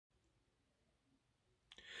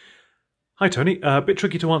Hi Tony, a bit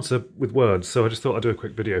tricky to answer with words, so I just thought I'd do a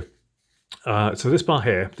quick video. So this bar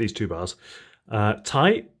here, these two bars,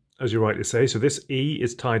 tie, as you rightly say, so this E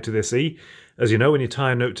is tied to this E. As you know, when you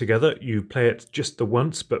tie a note together, you play it just the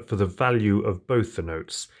once, but for the value of both the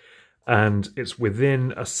notes. And it's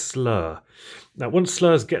within a slur. Now, once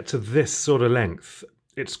slurs get to this sort of length,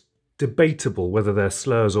 it's debatable whether they're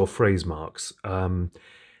slurs or phrase marks. In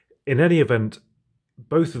any event,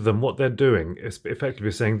 both of them, what they're doing is effectively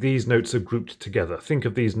saying these notes are grouped together. Think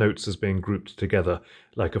of these notes as being grouped together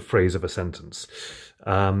like a phrase of a sentence.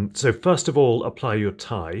 So first of all, apply your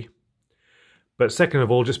tie. But second of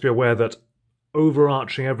all, just be aware that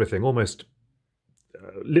overarching everything, almost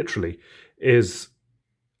literally, is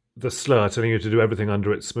the slur telling you to do everything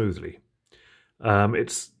under it smoothly.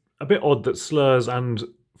 It's a bit odd that slurs and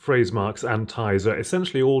phrase marks and ties are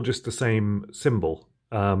essentially all just the same symbol.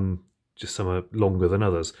 Just some are longer than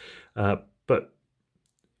others. But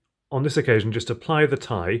on this occasion, just apply the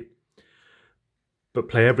tie, but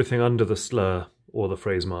play everything under the slur or the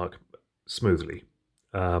phrase mark smoothly.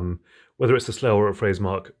 Whether it's a slur or a phrase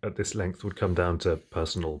mark at this length would come down to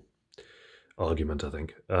personal argument, I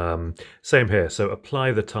think. Same here, so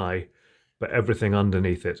apply the tie, but everything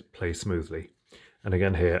underneath it play smoothly. And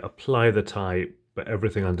again here, apply the tie, but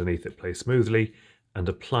everything underneath it play smoothly, and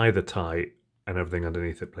apply the tie, and everything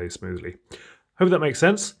underneath it plays smoothly. Hope that makes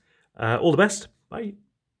sense. All the best. Bye.